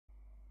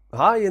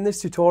Hi, in this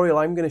tutorial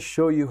I'm going to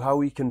show you how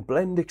we can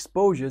blend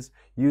exposures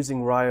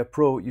using Raya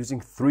Pro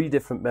using 3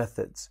 different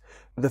methods.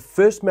 The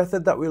first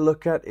method that we'll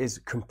look at is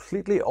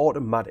completely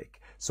automatic,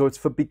 so it's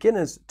for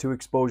beginners to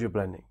exposure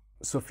blending.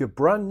 So if you're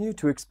brand new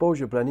to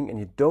exposure blending and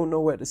you don't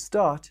know where to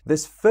start,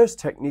 this first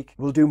technique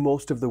will do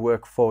most of the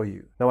work for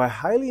you. Now I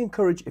highly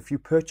encourage, if you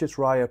purchase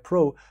Raya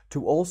Pro,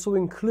 to also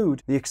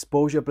include the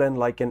Exposure Blend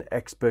Like an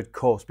Expert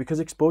course,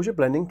 because exposure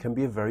blending can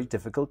be a very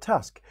difficult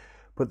task.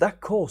 But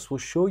that course will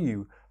show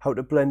you how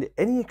to blend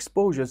any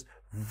exposures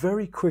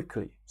very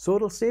quickly. So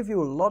it'll save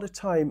you a lot of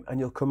time and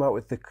you'll come out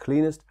with the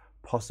cleanest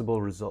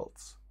possible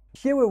results.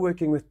 Here we're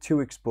working with 2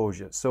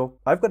 exposures. So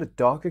I've got a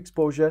dark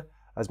exposure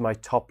as my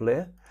top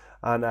layer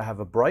and I have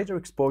a brighter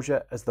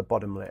exposure as the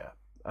bottom layer.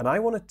 And I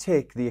want to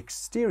take the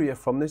exterior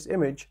from this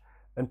image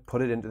and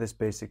put it into this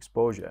base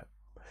exposure.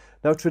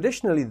 Now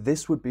traditionally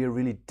this would be a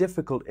really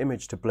difficult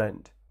image to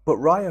blend, but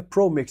Raya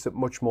Pro makes it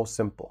much more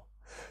simple.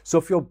 So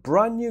if you're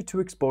brand new to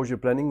exposure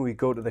blending, we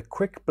go to the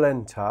Quick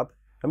Blend tab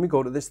and we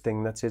go to this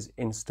thing that says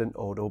Instant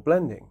Auto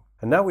Blending.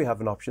 And now we have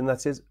an option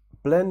that says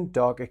Blend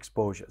Dark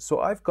Exposure.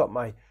 So I've got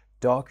my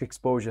dark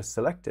exposure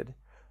selected.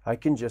 I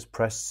can just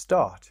press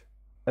Start.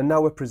 And now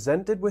we're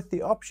presented with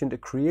the option to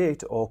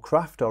create or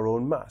craft our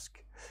own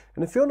mask.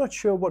 And if you're not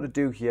sure what to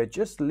do here,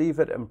 just leave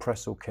it and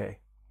press OK.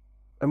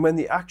 And when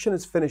the action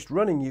is finished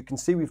running, you can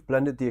see we've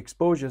blended the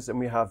exposures and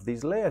we have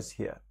these layers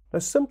here. Now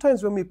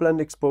sometimes when we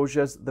blend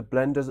exposures, the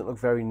blend doesn't look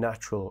very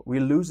natural. We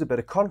lose a bit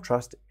of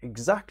contrast,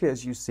 exactly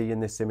as you see in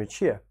this image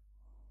here.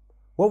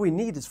 What we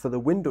need is for the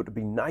window to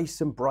be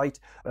nice and bright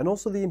and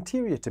also the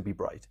interior to be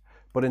bright,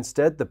 but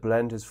instead the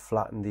blend has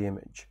flattened the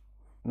image.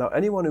 Now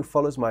anyone who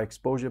follows my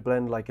Exposure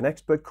Blend Like an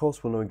Expert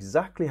course will know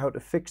exactly how to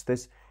fix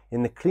this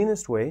in the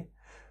cleanest way,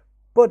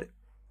 but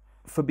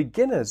for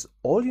beginners,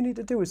 all you need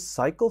to do is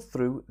cycle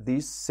through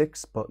these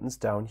 6 buttons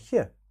down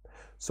here.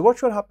 So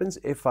watch what happens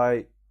if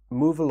I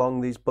move along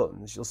these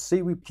buttons. You'll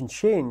see we can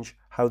change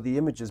how the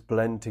images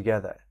blend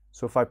together.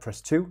 So if I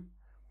press 2,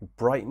 we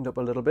brightened up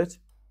a little bit.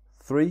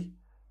 3,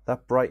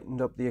 that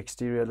brightened up the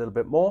exterior a little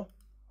bit more.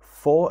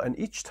 4, and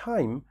each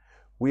time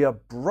we are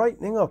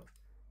brightening up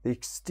the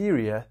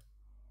exterior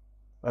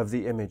of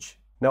the image.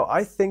 Now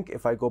I think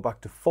if I go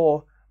back to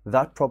 4,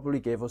 that probably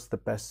gave us the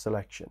best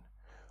selection.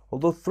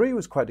 Although 3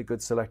 was quite a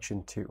good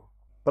selection too.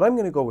 But I'm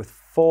going to go with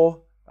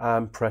 4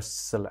 and press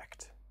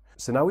select.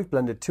 So now we've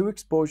blended 2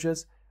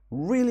 exposures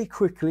really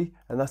quickly,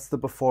 and that's the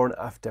before and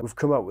after. We've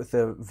come out with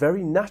a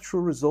very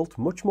natural result,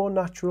 much more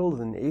natural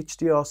than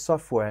HDR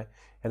software,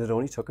 and it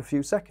only took a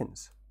few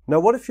seconds.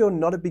 Now what if you're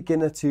not a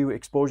beginner to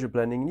exposure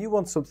blending and you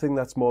want something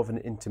that's more of an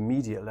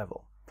intermediate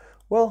level?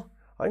 Well,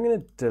 I'm going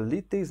to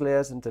delete these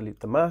layers and delete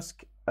the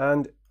mask,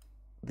 and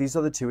these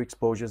are the 2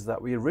 exposures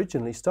that we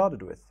originally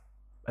started with.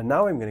 And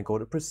now I'm going to go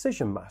to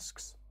precision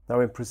masks. Now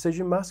in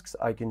precision masks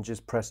I can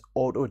just press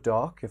auto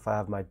dark if I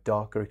have my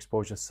darker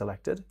exposure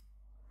selected.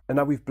 And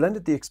now we've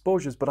blended the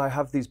exposures, but I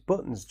have these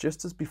buttons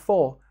just as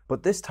before,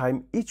 but this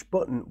time each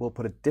button will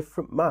put a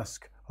different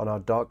mask on our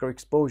darker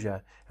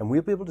exposure, and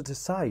we'll be able to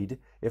decide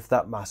if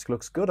that mask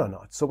looks good or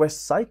not. So we're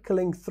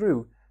cycling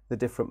through the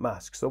different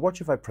masks. So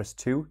watch if I press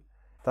 2,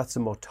 that's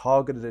a more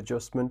targeted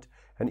adjustment,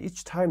 and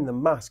each time the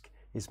mask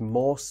is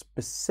more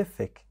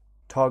specific,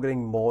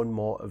 targeting more and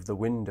more of the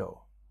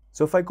window.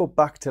 So if I go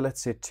back to,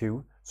 let's say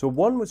 2, so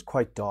 1 was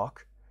quite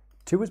dark,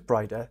 2 was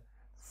brighter,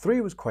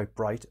 3 was quite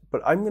bright,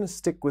 but I'm going to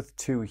stick with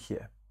 2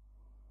 here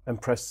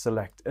and press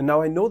select. And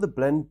now I know the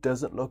blend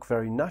doesn't look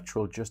very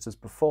natural just as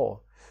before.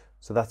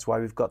 So that's why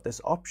we've got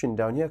this option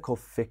down here called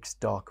Fix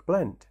Dark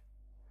Blend.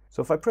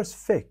 So if I press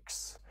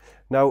Fix,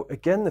 now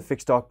again the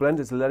Fix Dark Blend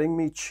is letting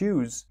me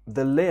choose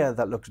the layer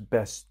that looks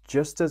best,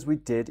 just as we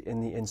did in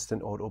the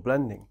Instant Auto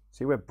Blending.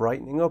 See, we're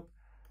brightening up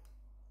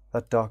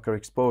that darker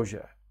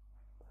exposure.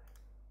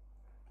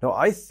 Now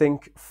I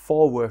think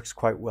 4 works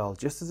quite well,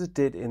 just as it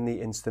did in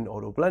the Instant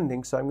Auto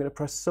Blending, so I'm going to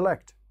press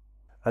select.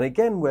 And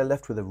again we're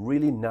left with a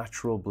really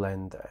natural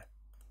blend there.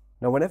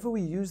 Now whenever we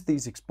use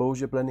these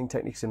exposure blending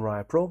techniques in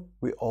Raya Pro,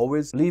 we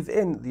always leave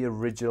in the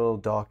original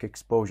dark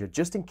exposure,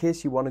 just in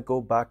case you want to go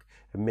back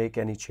and make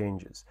any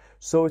changes.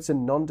 So it's a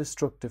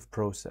non-destructive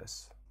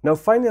process. Now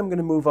finally I'm going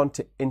to move on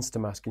to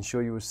Instamask and show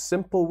you a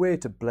simple way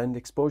to blend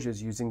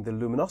exposures using the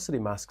luminosity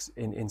masks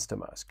in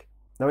Instamask.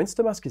 Now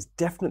Instamask is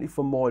definitely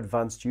for more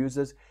advanced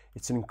users.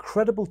 It's an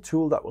incredible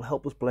tool that will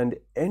help us blend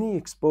any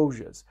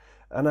exposures,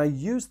 and I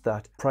used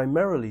that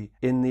primarily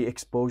in the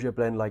Exposure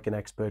Blend Like an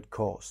Expert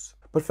course.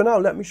 But for now,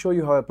 let me show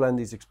you how I blend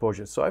these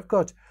exposures. So I've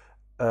got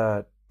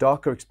a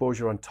darker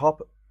exposure on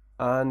top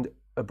and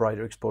a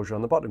brighter exposure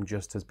on the bottom,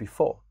 just as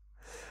before.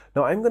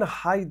 Now I'm going to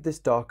hide this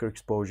darker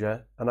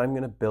exposure and I'm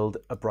going to build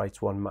a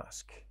Brights 1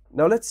 mask.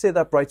 Now let's say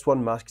that Brights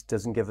 1 mask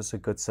doesn't give us a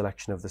good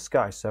selection of the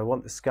sky, so I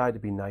want the sky to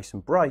be nice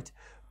and bright,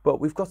 but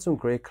we've got some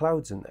grey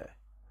clouds in there.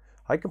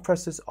 I can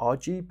press this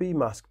RGB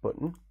mask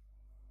button,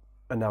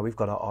 and now we've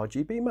got our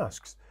RGB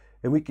masks.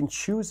 And we can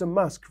choose a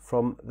mask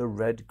from the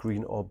red,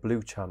 green or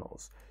blue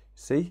channels.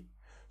 See?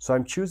 So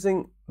I'm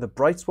choosing the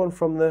Brights one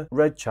from the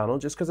red channel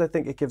just because I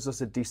think it gives us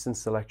a decent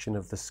selection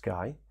of the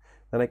sky.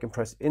 Then I can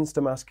press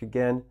Insta Mask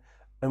again,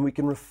 and we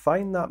can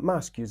refine that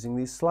mask using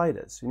these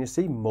sliders. And you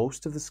see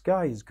most of the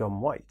sky has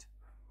gone white.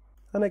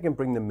 And I can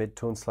bring the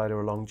mid-tone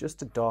slider along just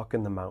to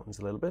darken the mountains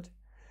a little bit.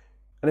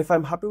 And if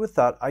I'm happy with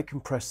that, I can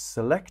press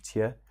Select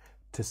here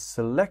to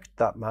select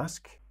that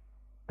mask.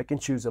 I can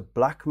choose a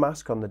black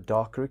mask on the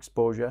darker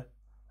exposure.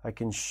 I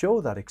can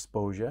show that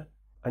exposure.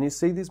 And you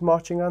see these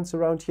marching ants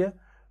around here?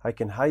 I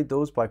can hide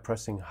those by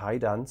pressing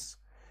Hide Ants.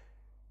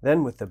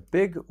 Then with the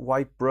big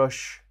white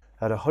brush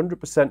at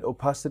 100%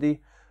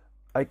 opacity,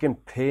 I can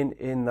paint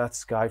in that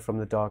sky from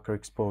the darker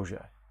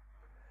exposure.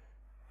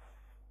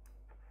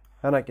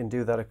 And I can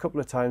do that a couple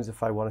of times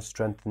if I want to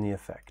strengthen the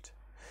effect.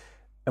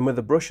 And with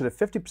the brush at a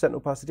 50%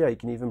 opacity, I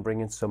can even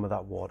bring in some of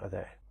that water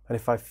there. And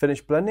if I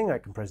finish blending, I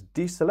can press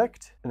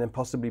Deselect and then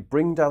possibly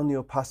bring down the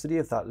opacity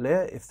of that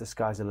layer if the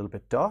sky's a little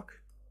bit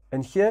dark.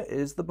 And here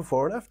is the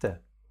before and after.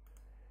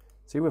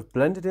 See, we've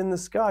blended in the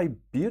sky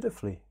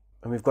beautifully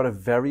and we've got a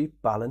very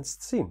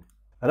balanced scene.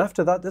 And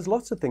after that, there's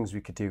lots of things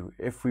we could do.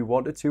 If we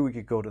wanted to, we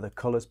could go to the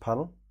colors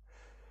panel,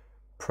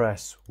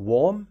 press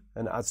warm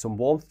and add some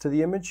warmth to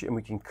the image, and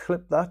we can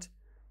clip that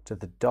to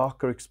the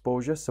darker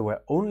exposure. So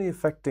we're only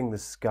affecting the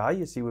sky.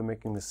 You see, we're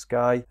making the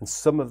sky and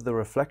some of the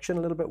reflection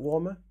a little bit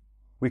warmer.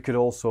 We could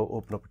also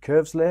open up a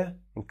curves layer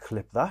and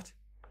clip that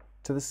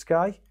to the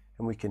sky,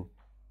 and we can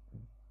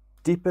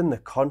deepen the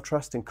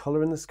contrast and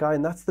color in the sky.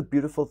 And that's the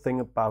beautiful thing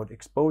about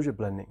exposure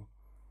blending.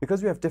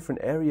 Because we have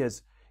different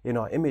areas in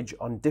our image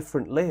on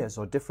different layers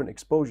or different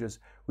exposures,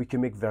 we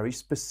can make very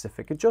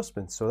specific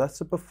adjustments. So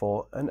that's a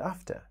before and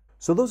after.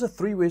 So those are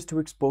 3 ways to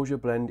exposure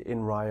blend in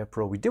Raya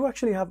Pro. We do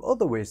actually have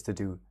other ways to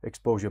do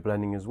exposure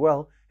blending as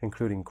well,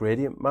 including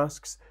gradient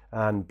masks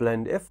and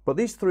blend if, but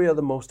these 3 are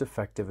the most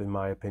effective in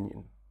my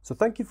opinion. So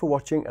thank you for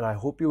watching, and I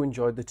hope you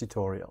enjoyed the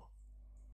tutorial.